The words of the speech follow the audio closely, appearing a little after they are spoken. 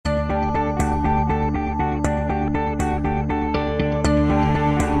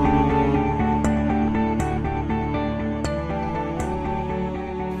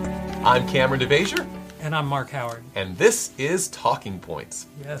I'm Kameron DeVasher. And I'm Mark Howard. And this is Talking Points.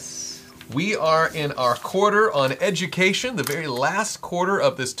 Yes. We are in our quarter on education, the very last quarter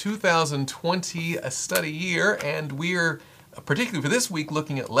of this 2020 study year, and we're, particularly for this week,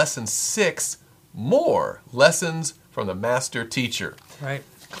 looking at Lesson 6, more lessons from the Master Teacher. Right.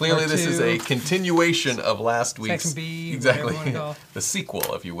 Clearly, this is a continuation of last week's. Second B, exactly, whatever you wanna call. the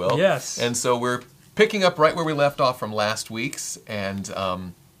sequel, if you will. Yes. And so we're picking up right where we left off from last week's, and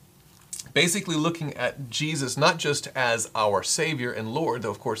basically looking at Jesus not just as our Savior and Lord,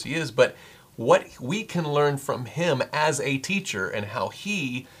 though of course He is, but what we can learn from Him as a teacher and how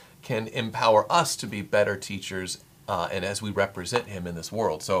He can empower us to be better teachers and as we represent Him in this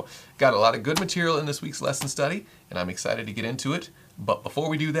world. So got a lot of good material in this week's lesson study, and I'm excited to get into it. But before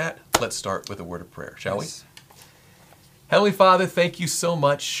we do that, let's start with a word of prayer, shall we? Heavenly Father, thank you so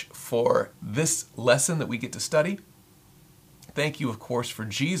much for this lesson that we get to study. Thank you, of course, for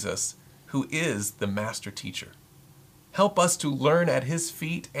Jesus, who is the master teacher. Help us to learn at His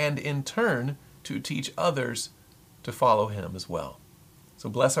feet and in turn to teach others to follow Him as well. So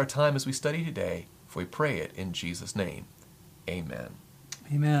bless our time as we study today, for we pray it in Jesus' name. Amen.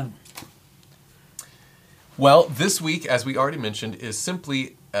 Amen. Well, this week, as we already mentioned, is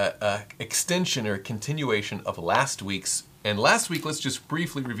simply an extension or a continuation of last week's. And last week, let's just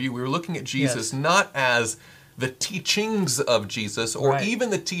briefly review. We were looking at Jesus not as the teachings of Jesus or even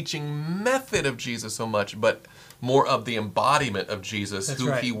the teaching method of Jesus so much, but more of the embodiment of Jesus,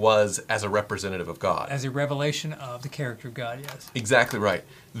 who He was as a representative of God. As a revelation of the character of God, yes. Exactly right.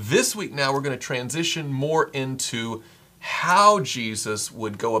 This week now we're going to transition more into how Jesus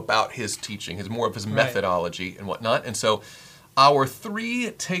would go about His teaching, more of His methodology and whatnot. And so our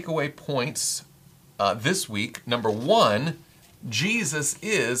three takeaway points this week. Number one, Jesus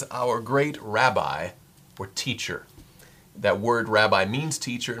is our great rabbi or teacher. That word rabbi means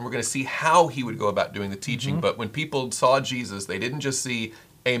teacher, and we're going to see how He would go about doing the teaching. But when people saw Jesus, they didn't just see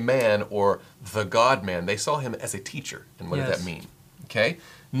a man or the God-man. They saw Him as a teacher. And what did that mean? Okay.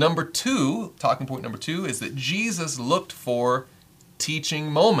 Number two, talking point number two, is that Jesus looked for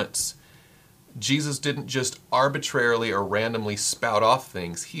teaching moments. Jesus didn't just arbitrarily or randomly spout off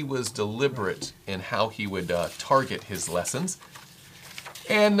things. He was deliberate in how He would target His lessons.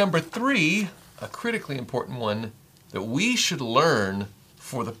 And number three, a critically important one, that we should learn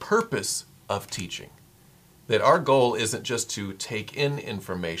for the purpose of teaching. That our goal isn't just to take in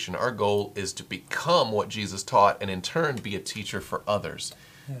information. Our goal is to become what Jesus taught and in turn be a teacher for others.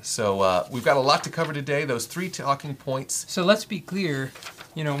 Yes. So we've got a lot to cover today, those three talking points. So let's be clear,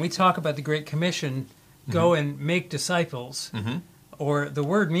 when we talk about the Great Commission, go and make disciples, or the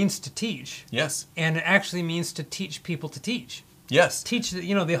word means to teach. Yes. And it actually means to teach people to teach. Yes. Teach,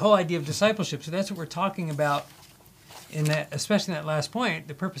 the whole idea of discipleship. So that's what we're talking about in that, especially in that last point.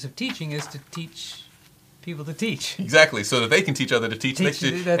 The purpose of teaching is to teach people to teach. Exactly, so that they can teach others to teach.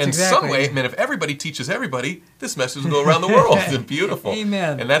 In some way, if everybody teaches everybody, this message will go around the world. It's beautiful.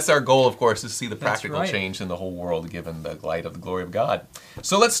 Amen. And that's our goal, of course, is to see the practical change in the whole world given the light of the glory of God.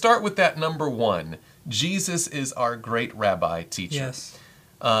 So let's start with that number one. Jesus is our great rabbi teacher. Yes.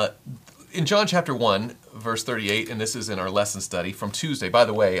 In John chapter 1, verse 38, and this is in our lesson study from Tuesday. By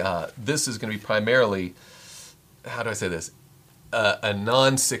the way, this is going to be primarily, how do I say this, a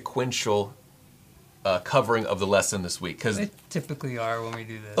non-sequential covering of the lesson this week. They typically are when we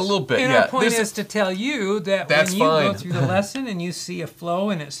do this. A little bit, and our point is to tell you that when you go through the lesson and you see a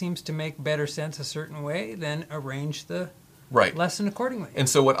flow and it seems to make better sense a certain way, then arrange the lesson accordingly. And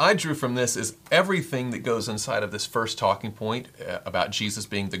so what I drew from this is everything that goes inside of this first talking point about Jesus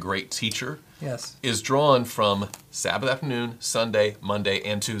being the great teacher is drawn from Sabbath afternoon, Sunday, Monday,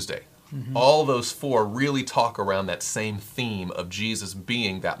 and Tuesday. All those four really talk around that same theme of Jesus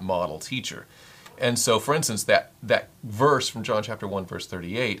being that model teacher. And so, for instance, that verse from John chapter 1, verse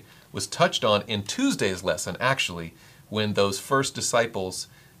 38 was touched on in Tuesday's lesson, actually, when those first disciples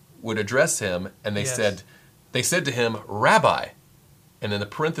would address Him, and they said to Him, Rabbi. And then the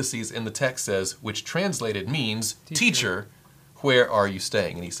parentheses in the text says, which translated means, Teacher, where are you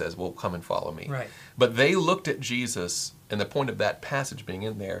staying? And He says, well, come and follow me. Right. But they looked at Jesus, and the point of that passage being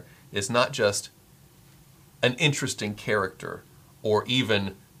in there is not just an interesting character or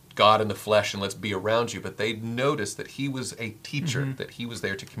even God in the flesh and let's be around you, but they noticed that He was a teacher, that He was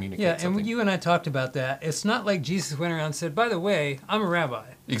there to communicate something. And you and I talked about that. It's not like Jesus went around and said, by the way, I'm a rabbi.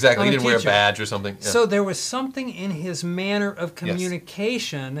 Exactly. He didn't wear a badge or something. Yeah. So there was something in His manner of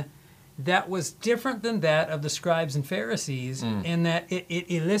communication that was different than that of the scribes and Pharisees in that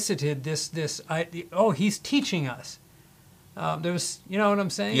it elicited this idea, He's teaching us. There was, you know what I'm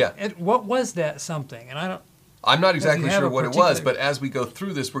saying? Yeah. What was that something? And I'm not exactly have sure a what it was, particular- but as we go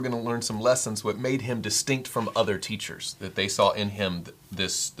through this, we're going to learn some lessons, what made him distinct from other teachers, that they saw in him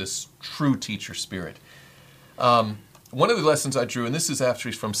this true teacher spirit. One of the lessons I drew, and this is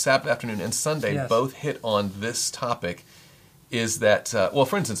actually from Sabbath afternoon and Sunday, Yes. both hit on this topic, is that,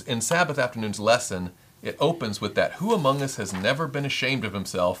 for instance, in Sabbath afternoon's lesson, it opens with that, who among us has never been ashamed of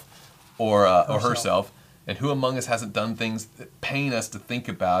himself or herself, and who among us hasn't done things that pain us to think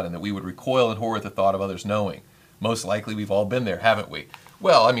about and that we would recoil in horror at the thought of others knowing? Most likely we've all been there, haven't we?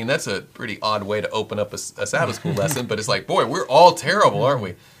 Well, I mean, that's a pretty odd way to open up a Sabbath school lesson, but it's like, boy, we're all terrible, aren't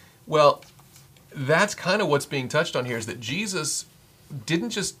we? Well, that's kind of what's being touched on here, is that Jesus didn't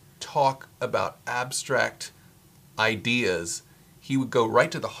just talk about abstract ideas. He would go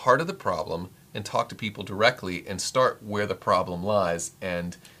right to the heart of the problem and talk to people directly and start where the problem lies.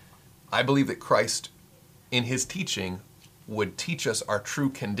 And I believe that Christ, in his teaching, would teach us our true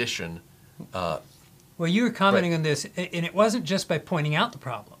condition. Well, you were commenting on this, and it wasn't just by pointing out the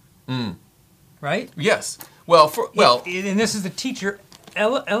problem, right? Yes. Well, And this is the teacher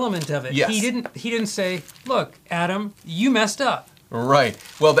element of it. Yes. He didn't say, "Look, Adam, you messed up." right.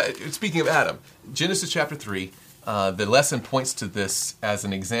 Well, speaking of Adam, Genesis chapter 3, the lesson points to this as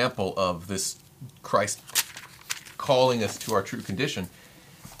an example of this Christ calling us to our true condition.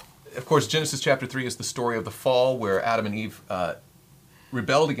 Of course, Genesis chapter 3 is the story of the fall, where Adam and Eve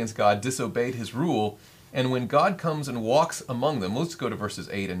rebelled against God, disobeyed his rule, and when God comes and walks among them, let's go to verses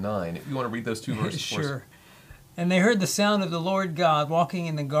 8 and 9. If you want to read those two verses for us. Sure. And they heard the sound of the Lord God walking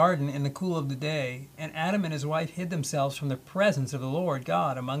in the garden in the cool of the day, and Adam and his wife hid themselves from the presence of the Lord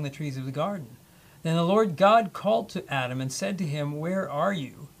God among the trees of the garden. Then the Lord God called to Adam and said to him, "Where are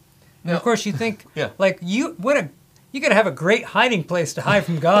you?" And of course you think, Yeah. like, you got to have a great hiding place to hide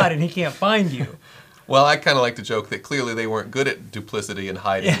from God, and he can't find you. Well, I kind of like to joke that clearly they weren't good at duplicity and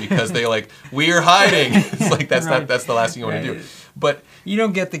hiding because they we're hiding. It's like that's Right. that's the last thing you want to do. But You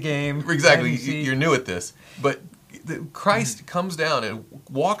don't get the game. exactly, Hide and seek. you're new at this. But Christ comes down and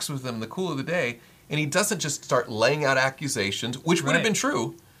walks with them in the cool of the day, and he doesn't just start laying out accusations, which would have Right. been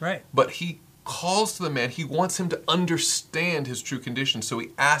true, Right. but he calls to the man. He wants him to understand his true condition, so he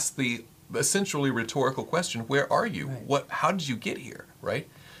asks the essentially rhetorical question, where are you? Right. How did you get here, right?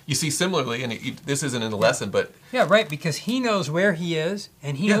 You see, similarly, and this isn't in the lesson, but Yeah, right, because he knows where he is,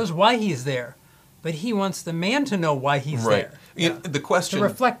 and he Yeah. knows why he's there. But he wants the man to know why he's right. there. Yeah, the question, To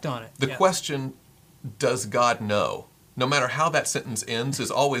reflect on it. the Yeah. question, does God know? No matter how that sentence ends,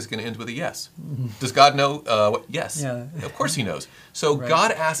 is always going to end with a yes. Does God know? Yes. Yeah. Of course he knows. So Right.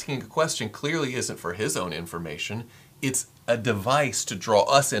 God asking a question clearly isn't for his own information. It's a device to draw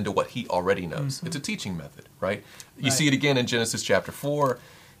us into what he already knows. It's a teaching method, right? You Right. see it again in Genesis chapter 4,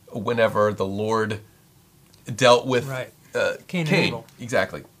 whenever the Lord dealt with Right. Cain. Cain and Abel.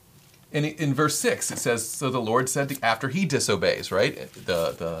 Exactly. And in verse 6, it says, so the Lord said, after he disobeys, right,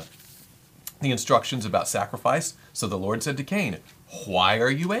 the instructions about sacrifice, so the Lord said to Cain, why are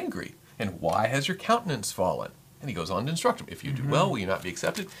you angry? And why has your countenance fallen? And he goes on to instruct him, if you do well, will you not be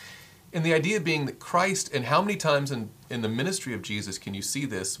accepted? And the idea being that Christ, and how many times in the ministry of Jesus can you see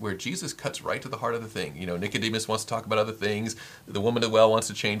this, where Jesus cuts right to the heart of the thing? You know, Nicodemus wants to talk about other things, the woman at the well wants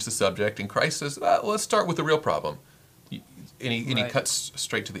to change the subject, and Christ says, well, let's start with the real problem. And he Right. cuts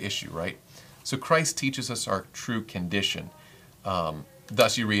straight to the issue, right? So Christ teaches us our true condition.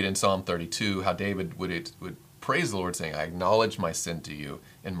 Thus you read in Psalm 32 how David would praise the Lord, saying, I acknowledge my sin to you,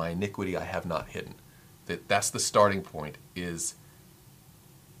 and my iniquity I have not hidden. That's the starting point, is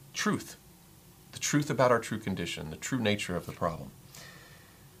truth. The truth about our true condition, the true nature of the problem.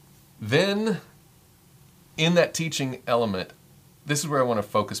 Then, in that teaching element, this is where I want to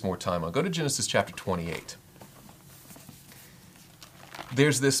focus more time on. Go to Genesis chapter 28.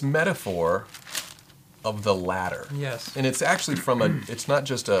 There's this metaphor of the ladder. Yes. And it's actually it's not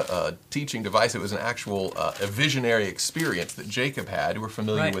just a teaching device, it was an actual a visionary experience that Jacob had. We're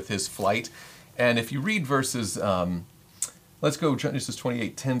familiar Right. with his flight. And if you read verses, let's go Genesis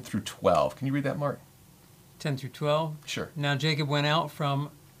 28, 10 through 12. Can you read that, Mark? 10 through 12. Sure. Now Jacob went out from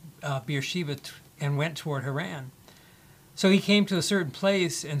Beersheba and went toward Haran. So he came to a certain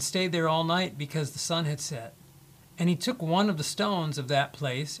place and stayed there all night because the sun had set. And he took one of the stones of that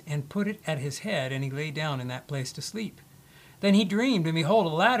place and put it at his head, and he lay down in that place to sleep. Then he dreamed, and behold, a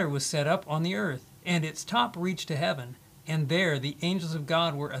ladder was set up on the earth, and its top reached to heaven, and there the angels of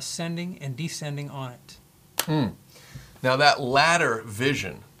God were ascending and descending on it. Now that ladder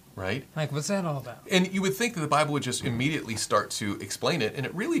vision, right? Like, what's that all about? And you would think that the Bible would just immediately start to explain it, and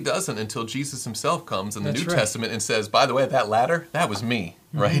it really doesn't until Jesus himself comes in the That's New right. Testament and says, by the way, that ladder, that was me,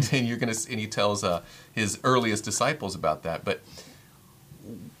 right? And and he tells his earliest disciples about that. But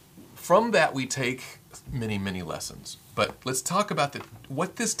from that we take many, many lessons. But let's talk about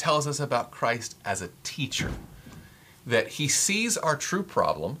what this tells us about Christ as a teacher. That he sees our true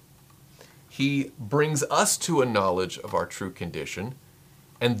problem, he brings us to a knowledge of our true condition,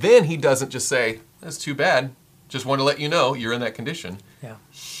 and then he doesn't just say, that's too bad, just want to let you know you're in that condition. Yeah.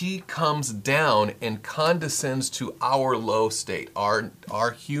 He comes down and condescends to our low state,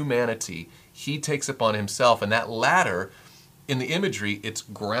 our humanity. He takes upon himself, and that ladder, in the imagery, it's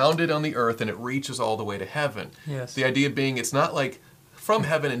grounded on the earth and it reaches all the way to heaven. Yes. The idea being it's not like from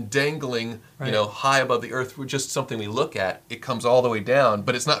heaven and dangling, right. High above the earth, just something we look at. It comes all the way down,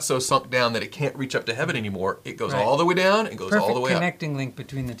 but it's not so sunk down that it can't reach up to heaven anymore. It goes right. all the way down and goes Perfect all the way up. connecting link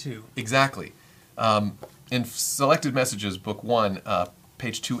between the two. Exactly. In Selected Messages, Book 1,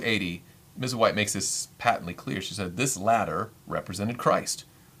 page 280, Ms. White makes this patently clear. She said, this ladder represented Christ,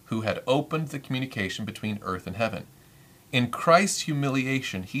 who had opened the communication between earth and heaven. In Christ's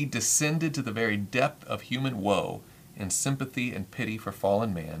humiliation, he descended to the very depth of human woe and sympathy and pity for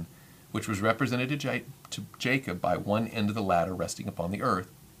fallen man, which was represented to Jacob by one end of the ladder resting upon the earth,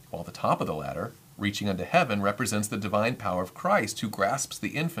 while the top of the ladder, reaching unto heaven, represents the divine power of Christ, who grasps the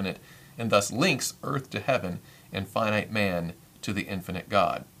infinite and thus links earth to heaven and finite man to the infinite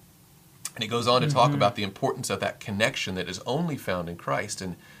God. And he goes on to talk about the importance of that connection that is only found in Christ.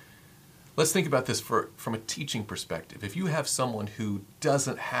 And let's think about this from a teaching perspective. If you have someone who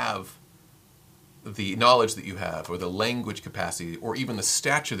doesn't have the knowledge that you have, or the language capacity, or even the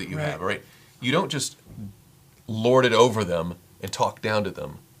stature that you right. have, right? You don't just lord it over them and talk down to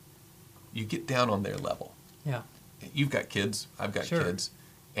them. You get down on their level. Yeah. You've got kids. I've got sure. kids.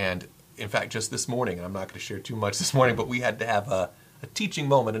 And in fact, just this morning, and I'm not going to share too much this morning, but we had to have a teaching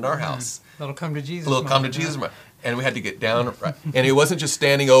moment in our house. Little come to Jesus A little come to Jesus moment. And we had to get down. Right? And it wasn't just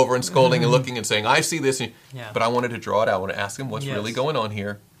standing over and scolding and looking and saying, I see this. But I wanted to draw it out. I want to ask them what's yes. really going on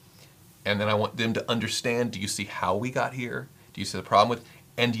here. And then I want them to understand, do you see how we got here? Do you see the problem with?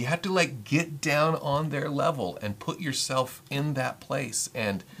 And you have to get down on their level and put yourself in that place.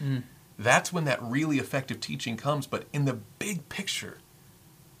 And that's when that really effective teaching comes. But in the big picture,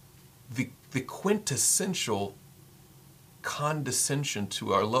 the quintessential condescension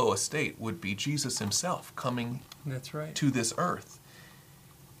to our low estate would be Jesus himself coming that's right. to this earth.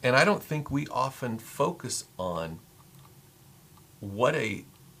 And I don't think we often focus on what a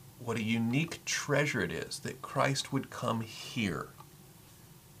unique treasure it is that Christ would come here,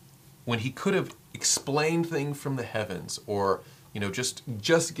 when he could have explained things from the heavens, or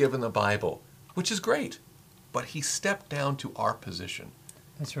just given the Bible, which is great, but he stepped down to our position.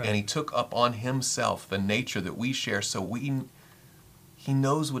 That's right. And he took up on himself the nature that we share, so he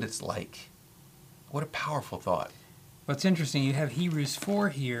knows what it's like. What a powerful thought. What's interesting, you have Hebrews 4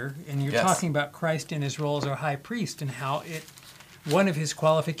 here, and you're yes. talking about Christ in his role as our high priest, and how one of his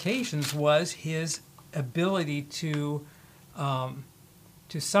qualifications was his ability to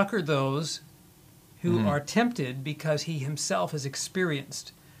succor those who are tempted, because he himself has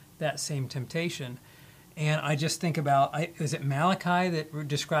experienced that same temptation. And I just think about, is it Malachi that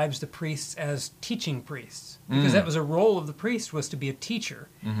describes the priests as teaching priests? Because that was a role of the priest, was to be a teacher.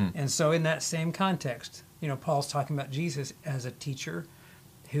 And so in that same context, Paul's talking about Jesus as a teacher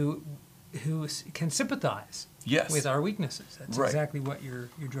who can sympathize yes. with our weaknesses. That's right. exactly what you're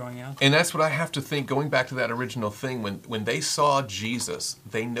drawing out. And that's what I have to think, going back to that original thing, when they saw Jesus,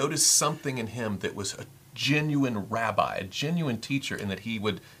 they noticed something in him that was a genuine rabbi, a genuine teacher, in that he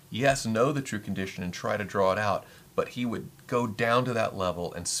would, yes, know the true condition and try to draw it out, but he would go down to that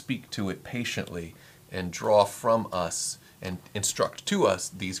level and speak to it patiently and draw from us and instruct to us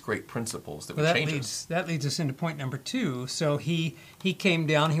these great principles that would change us. That leads us into point number 2. So he came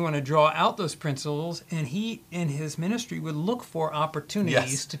down, he wanted to draw out those principles, and he, in his ministry, would look for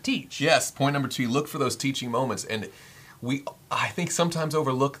opportunities yes. to teach. Yes, point number 2, look for those teaching moments. And I think sometimes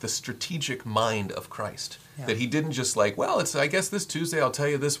overlook the strategic mind of Christ. Yeah. That he didn't just I guess this Tuesday I'll tell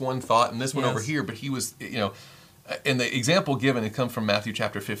you this one thought and this one yes. over here, but he was, and the example given, it comes from Matthew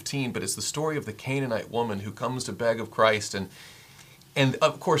chapter 15, but it's the story of the Canaanite woman who comes to beg of Christ. And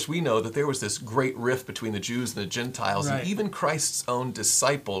of course we know that there was this great rift between the Jews and the Gentiles, right. and even Christ's own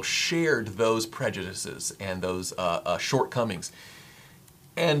disciples shared those prejudices and those shortcomings.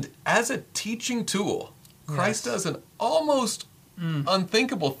 And as a teaching tool, Christ yes. does an almost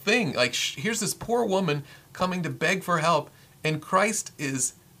unthinkable thing. Here's this poor woman coming to beg for help, and Christ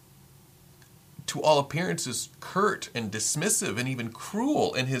is, to all appearances, curt and dismissive and even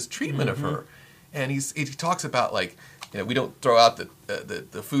cruel in his treatment of her. And he talks about, we don't throw out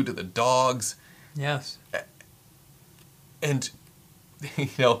the food to the dogs. Yes. And,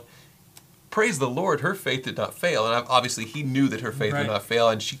 praise the Lord, her faith did not fail. And obviously he knew that her faith would not fail.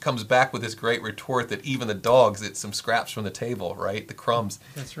 And she comes back with this great retort that even the dogs eat some scraps from the table, right? The crumbs.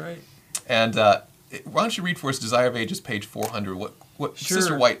 That's right. And why don't you read for us Desire of Ages, page 400. What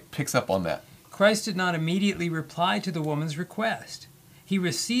Sister White picks up on that. Christ did not immediately reply to the woman's request. He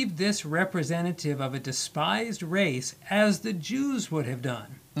received this representative of a despised race as the Jews would have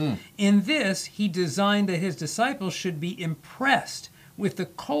done. In this, he designed that his disciples should be impressed with the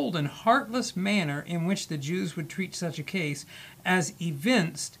cold and heartless manner in which the Jews would treat such a case, as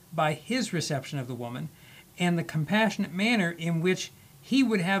evinced by his reception of the woman, and the compassionate manner in which he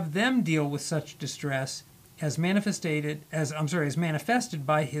would have them deal with such distress, as manifested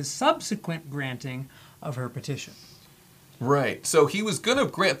by his subsequent granting of her petition. Right. So he was going to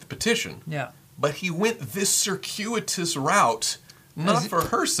grant the petition. Yeah. But he went this circuitous route, not for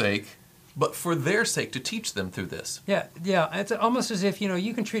her sake, but for their sake, to teach them through this. Yeah. It's almost as if,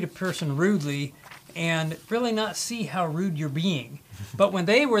 you can treat a person rudely and really not see how rude you're being. But when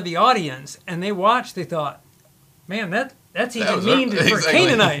they were the audience and they watched, they thought, man, that's even mean for a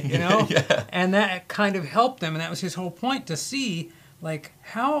Canaanite, Yeah. And that kind of helped them. And that was his whole point, to see,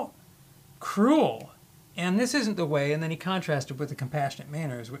 how cruel. And this isn't the way. And then he contrasted with the compassionate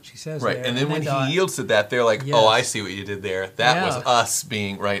manner, is what she says right. there. And then when he yields to that, they're like, oh, I see what you did there. That was us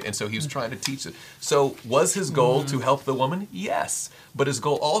being right. And so he was trying to teach it. So was his goal to help the woman? Yes. But his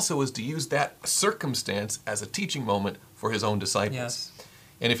goal also was to use that circumstance as a teaching moment for his own disciples. Yes.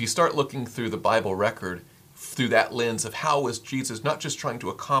 And if you start looking through the Bible record through that lens of how was Jesus not just trying to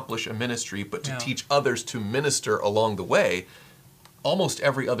accomplish a ministry, but to teach others to minister along the way, almost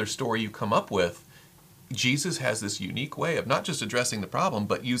every other story you come up with, Jesus has this unique way of not just addressing the problem,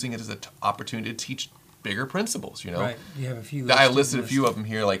 but using it as an opportunity to teach bigger principles, Right. You have a few. I listed a few of them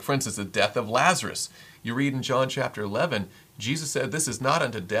here, like, for instance, the death of Lazarus. You read in John chapter 11, Jesus said, this is not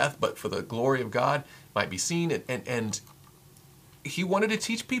unto death, but for the glory of God might be seen. And he wanted to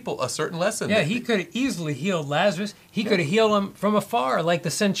teach people a certain lesson. Yeah, he could have easily healed Lazarus. He could have healed him from afar, like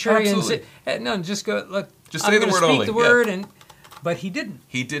the centurion said. No, just go, look, just say the word only. Speak the word, but he didn't.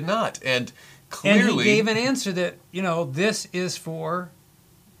 He did not. And clearly, and he gave an answer that, this is for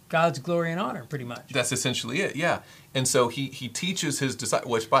God's glory and honor, pretty much. That's essentially it, yeah. And so he teaches his disciples,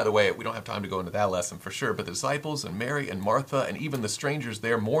 which, by the way, we don't have time to go into that lesson for sure, but the disciples and Mary and Martha and even the strangers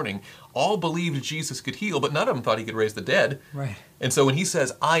there mourning all believed Jesus could heal, but none of them thought he could raise the dead. Right. And so when he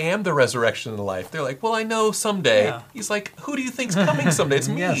says, I am the resurrection and the life, they're like, well, I know someday. Yeah. He's like, who do you think's coming someday? It's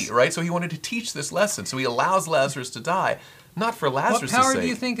me, right? So he wanted to teach this lesson. So he allows Lazarus to die, not for Lazarus' sake. What power do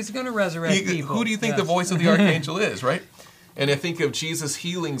you think is going to resurrect people? Who do you think the voice of the archangel is, right? And I think of Jesus'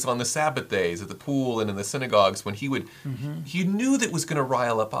 healings on the Sabbath days at the pool and in the synagogues when he would, he knew that was going to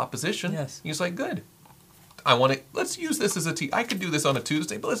rile up opposition. Yes. He was like, good. Let's use this as I could do this on a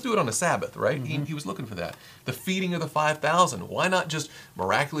Tuesday, but let's do it on a Sabbath, right? He was looking for that. The feeding of the 5,000. Why not just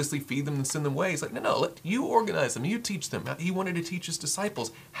miraculously feed them and send them away? He's like, no, let you organize them, you teach them. He wanted to teach his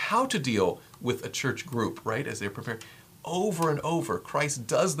disciples how to deal with a church group, right, as they're prepared. Over and over, Christ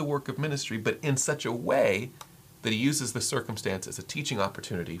does the work of ministry, but in such a way that he uses the circumstance as a teaching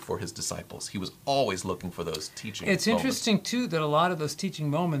opportunity for his disciples. He was always looking for those teaching moments. It's interesting, too, that a lot of those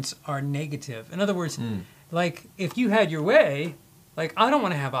teaching moments are negative. In other words, like, if you had your way, like, I don't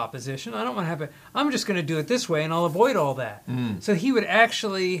want to have opposition. I don't want to have I'm just going to do it this way, and I'll avoid all that. So he would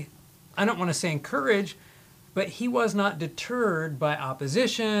actually, I don't want to say encourage, but he was not deterred by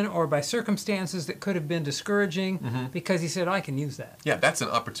opposition or by circumstances that could have been discouraging because he said, I can use that. Yeah, that's an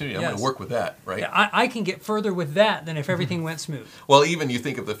opportunity. I'm going to work with that, right? Yeah, I can get further with that than if everything went smooth. Well, even you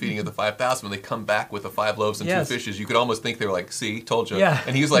think of the feeding of the 5,000, when they come back with the 5 loaves and 2 fishes, you could almost think they were like, see, told you. Yeah.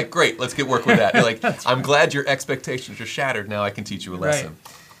 And he was like, great, let's get work with that. You're like, I'm glad your expectations are shattered. Now I can teach you a lesson.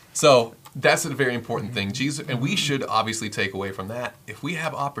 Right. So that's a very important thing. Jesus, and we should obviously take away from that, if we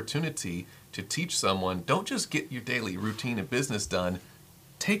have opportunity to teach someone, don't just get your daily routine and business done.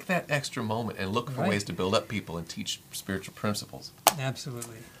 Take that extra moment and look for ways to build up people and teach spiritual principles.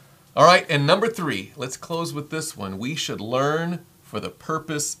 Absolutely. All right, and number 3, let's close with this one. We should learn for the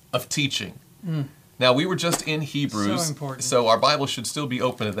purpose of teaching. Now, we were just in Hebrews, so important. So our Bible should still be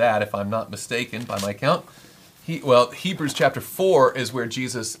open to that, if I'm not mistaken, by my count. Hebrews chapter 4 is where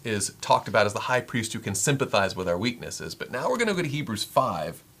Jesus is talked about as the high priest who can sympathize with our weaknesses. But now we're going to go to Hebrews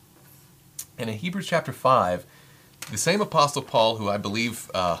 5. And in Hebrews chapter 5, the same Apostle Paul, who I believe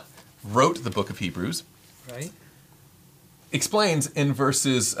wrote the book of Hebrews, explains in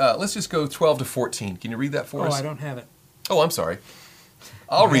verses, let's just go 12 to 14. Can you read that for us? Oh, I don't have it. Oh, I'm sorry.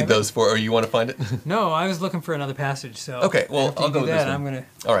 I'll read those for you. Or you want to find it? No, I was looking for another passage. So okay, well, I'll go with this one. I'm gonna...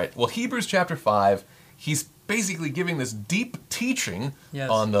 All right. Well, Hebrews chapter 5, he's basically giving this deep teaching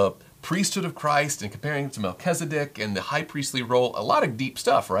on the priesthood of Christ and comparing it to Melchizedek and the high priestly role. A lot of deep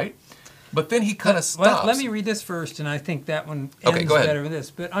stuff, right? But then he kind of stops. Let me read this first, and I think that one ends better with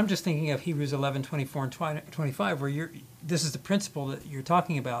this. But I'm just thinking of Hebrews 11, 24 and 25, where this is the principle that you're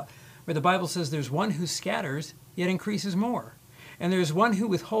talking about, where the Bible says there's one who scatters, yet increases more. And there's one who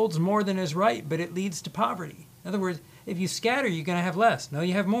withholds more than is right, but it leads to poverty. In other words, if you scatter, you're going to have less. No,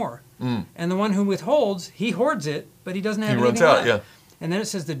 you have more. And the one who withholds, he hoards it, but he doesn't have anything left. He runs out, yeah. And then it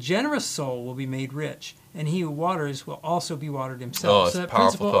says, the generous soul will be made rich, and he who waters will also be watered himself. Oh, it's a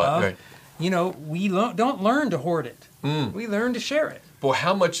powerful thought, right. We don't learn to hoard it. We learn to share it. Boy,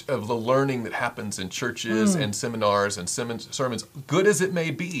 how much of the learning that happens in churches and seminars and sermons, good as it may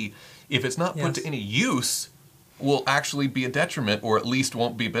be, if it's not put to any use, will actually be a detriment, or at least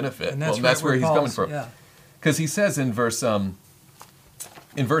won't be a benefit. And that's where he's coming from. Because he says in verse 11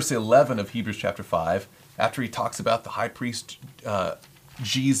 of Hebrews chapter 5, after he talks about the high priest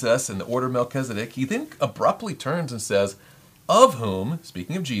Jesus and the order of Melchizedek, he then abruptly turns and says, of whom,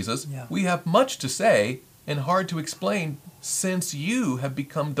 speaking of Jesus, we have much to say and hard to explain, since you have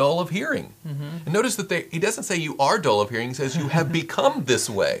become dull of hearing. And notice that he doesn't say you are dull of hearing, he says you have become this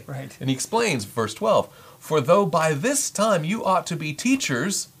way. Right. And he explains, verse 12, for though by this time you ought to be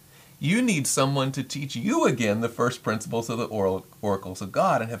teachers, you need someone to teach you again the first principles of the oracles of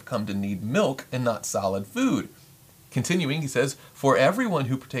God, and have come to need milk and not solid food. Continuing, he says, for everyone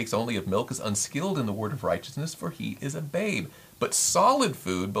who partakes only of milk is unskilled in the word of righteousness, for he is a babe. But solid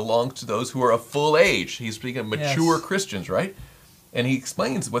food belongs to those who are of full age. He's speaking of mature Christians, right? And he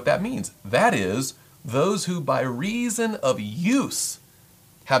explains what that means. That is, those who by reason of use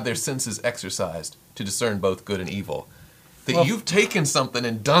have their senses exercised to discern both good and evil. That you've taken something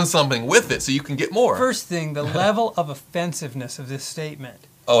and done something with it so you can get more. First thing, the level of offensiveness of this statement.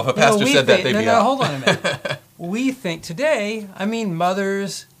 Oh, if a pastor said that, they'd be out. Hold on a minute. We think today,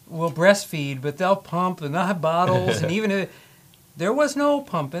 mothers will breastfeed, but they'll pump and they'll have bottles, and even if there was no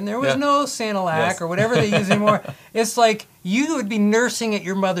pumping, there was no Sanilac or whatever they use anymore. It's like you would be nursing at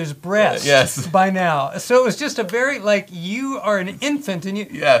your mother's breast by now. So it was just a very, you are an infant, and you.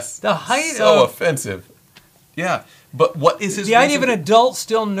 Yes. The height so offensive. Yeah. But what is his the idea of an adult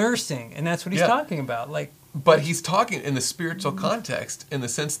still nursing, and that's what he's talking about. But he's talking in the spiritual context, in the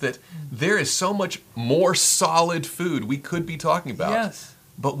sense that there is so much more solid food we could be talking about. Yes.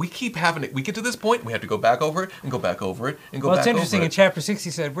 But we keep having it. We get to this point, we have to go back over it, and go back over it, and go back over it. Well, it's interesting. In chapter 6,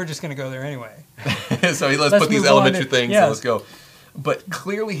 he said, we're just going to go there anyway. So let's put these elementary things, and let's go. But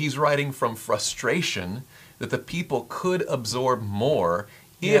clearly he's writing from frustration that the people could absorb more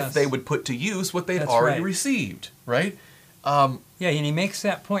if they would put to use what they'd already received, right? And he makes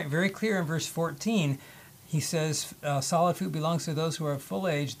that point very clear in verse 14. He says, solid food belongs to those who are of full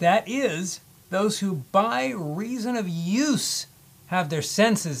age. That is, those who by reason of use have their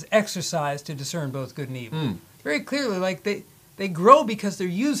senses exercised to discern both good and evil. Very clearly, they grow because they're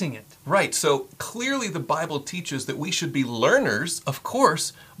using it. Right. So clearly the Bible teaches that we should be learners, of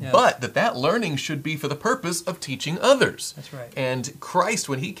course, but that learning should be for the purpose of teaching others. That's right. And Christ,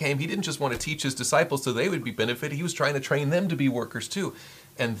 when he came, he didn't just want to teach his disciples so they would be benefited. He was trying to train them to be workers too.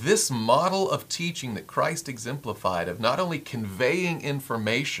 And this model of teaching that Christ exemplified, of not only conveying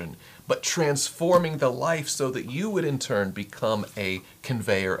information, but transforming the life so that you would in turn become a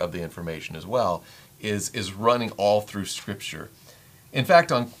conveyor of the information as well, is running all through Scripture. In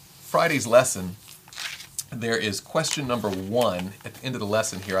fact, on Friday's lesson, there is question number 1 at the end of the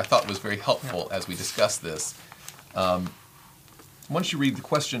lesson here. I thought was very helpful as we discussed this. Why don't you read the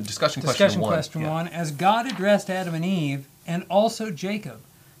question question 1. As God addressed Adam and Eve, and also Jacob,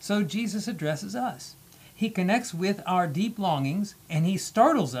 so Jesus addresses us. He connects with our deep longings, and he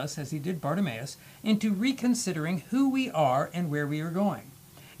startles us, as he did Bartimaeus, into reconsidering who we are and where we are going.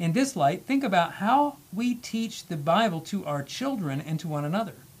 In this light, think about how we teach the Bible to our children and to one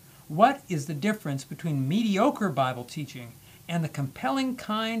another. What is the difference between mediocre Bible teaching and the compelling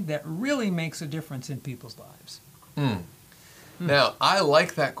kind that really makes a difference in people's lives? Now, I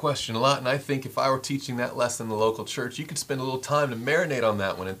like that question a lot, and I think if I were teaching that lesson in the local church, you could spend a little time to marinate on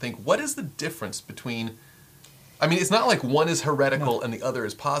that one and think, what is the difference between... it's not like one is heretical and the other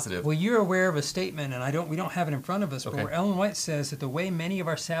is positive. Well, you're aware of a statement, and we don't have it in front of us, but where Ellen White says that the way many of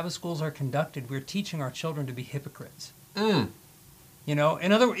our Sabbath schools are conducted, we're teaching our children to be hypocrites. In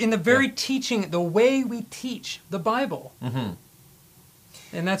the very teaching, the way we teach the Bible.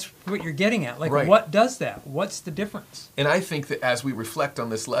 And that's what you're getting at. What does that? What's the difference? And I think that as we reflect on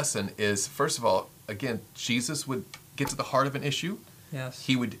this lesson is, first of all, again, Jesus would get to the heart of an issue. Yes.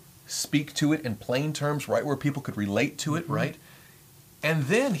 He would speak to it in plain terms, right where people could relate to it, right? And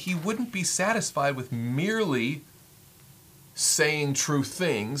then he wouldn't be satisfied with merely saying true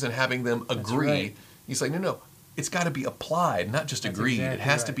things and having them agree. right. He's like, no, it's got to be applied, not just agreed. exactly it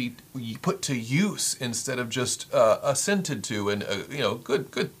has right. to be put to use instead of just assented to. And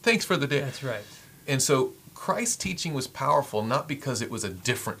good. Thanks for the day. That's right. And so Christ's teaching was powerful not because it was a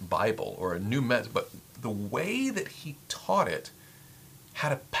different Bible or a new method, but the way that he taught it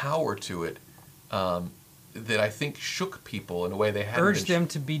had a power to it that I think shook people in a way they hadn't. Urged them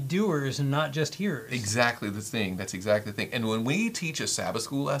to be doers and not just hearers. Exactly the thing. That's exactly the thing. And when we teach a Sabbath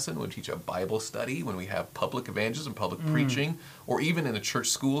school lesson, when we teach a Bible study, when we have public evangelism, public preaching, or even in a church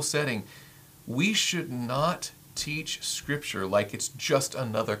school setting, we should not teach Scripture like it's just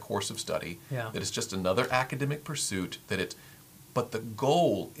another course of study, Yeah. that it's just another academic pursuit, but the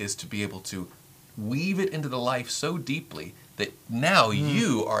goal is to be able to weave it into the life so deeply that now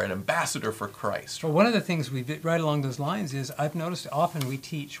you are an ambassador for Christ. Well, one of the things we did right along those lines is I've noticed often we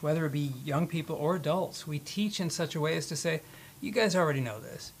teach, whether it be young people or adults, we teach in such a way as to say, you guys already know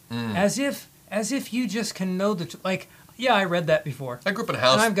this. As if you just can know yeah, I read that before. I grew up in a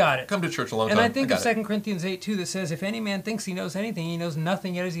house. And I've got it. Come to church a long And time. I think of got it. 2 Corinthians 8:2 that says, if any man thinks he knows anything, he knows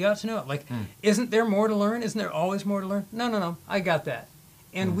nothing yet as he ought to know it. Like, isn't there more to learn? Isn't there always more to learn? No. I got that.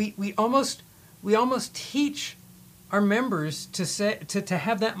 And we almost teach our members to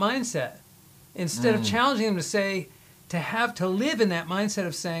have that mindset instead of challenging them to live in that mindset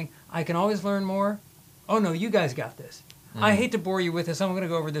of saying, I can always learn more. Oh no, you guys got this. I hate to bore you with this. I'm going to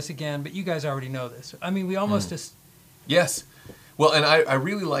go over this again, but you guys already know this. I mean, we almost just... Yes. Well, and I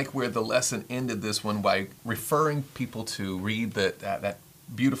really like where the lesson ended this one by referring people to read that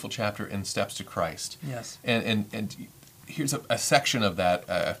beautiful chapter in Steps to Christ. Yes. And here's a section of that.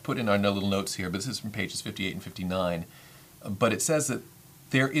 I've put in our little notes here, but this is from pages 58 and 59. But it says that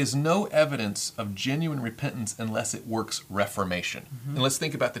there is no evidence of genuine repentance unless it works reformation. And let's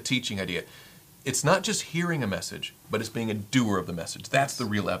think about the teaching idea. It's not just hearing a message, but it's being a doer of the message. That's the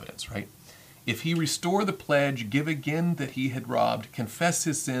real evidence, right? If he restore the pledge, give again that he had robbed, confess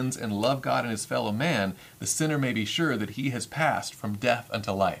his sins, and love God and his fellow man, the sinner may be sure that he has passed from death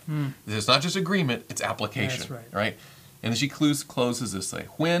unto life. It's not just agreement, it's application. That's right? And then she closes this way.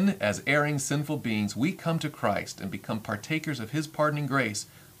 When, as erring, sinful beings, we come to Christ and become partakers of his pardoning grace,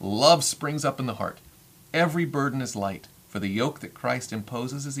 love springs up in the heart. Every burden is light, for the yoke that Christ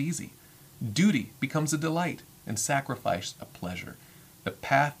imposes is easy. Duty becomes a delight, and sacrifice a pleasure. The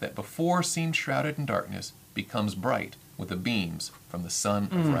path that before seemed shrouded in darkness becomes bright with the beams from the sun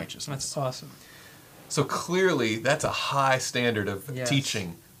of righteousness. That's awesome. So clearly, that's a high standard of Yes.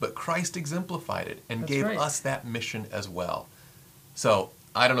 teaching, but Christ exemplified it and That's gave right. us that mission as well. So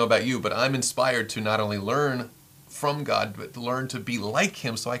I don't know about you, but I'm inspired to not only learn from God, but to learn to be like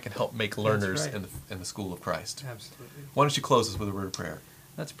him so I can help make learners right. in the school of Christ. Absolutely. Why don't you close us with a word of prayer?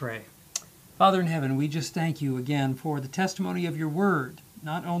 Let's pray. Father in heaven, we just thank you again for the testimony of your word,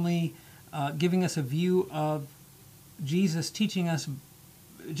 not only giving us a view of Jesus teaching us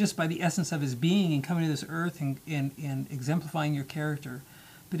just by the essence of his being and coming to this earth and exemplifying your character,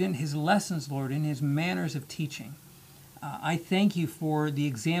 but in his lessons, Lord, in his manners of teaching. I thank you for the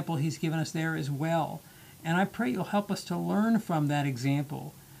example he's given us there as well. And I pray you'll help us to learn from that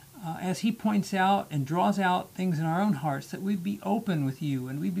example as he points out and draws out things in our own hearts, that we'd be open with you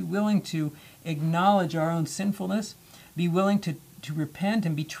and we'd be willing to acknowledge our own sinfulness, be willing to repent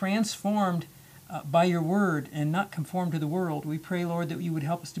and be transformed by your word and not conform to the world. We pray, Lord, that you would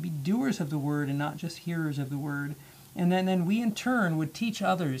help us to be doers of the word and not just hearers of the word. And then we in turn would teach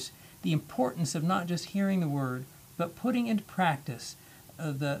others the importance of not just hearing the word, but putting into practice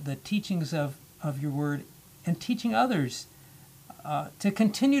the teachings of your word and teaching others to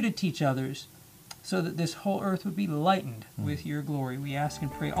continue to teach others so that this whole earth would be lightened with your glory. We ask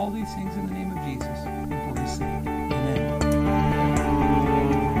and pray all these things in the name of Jesus and for his sake.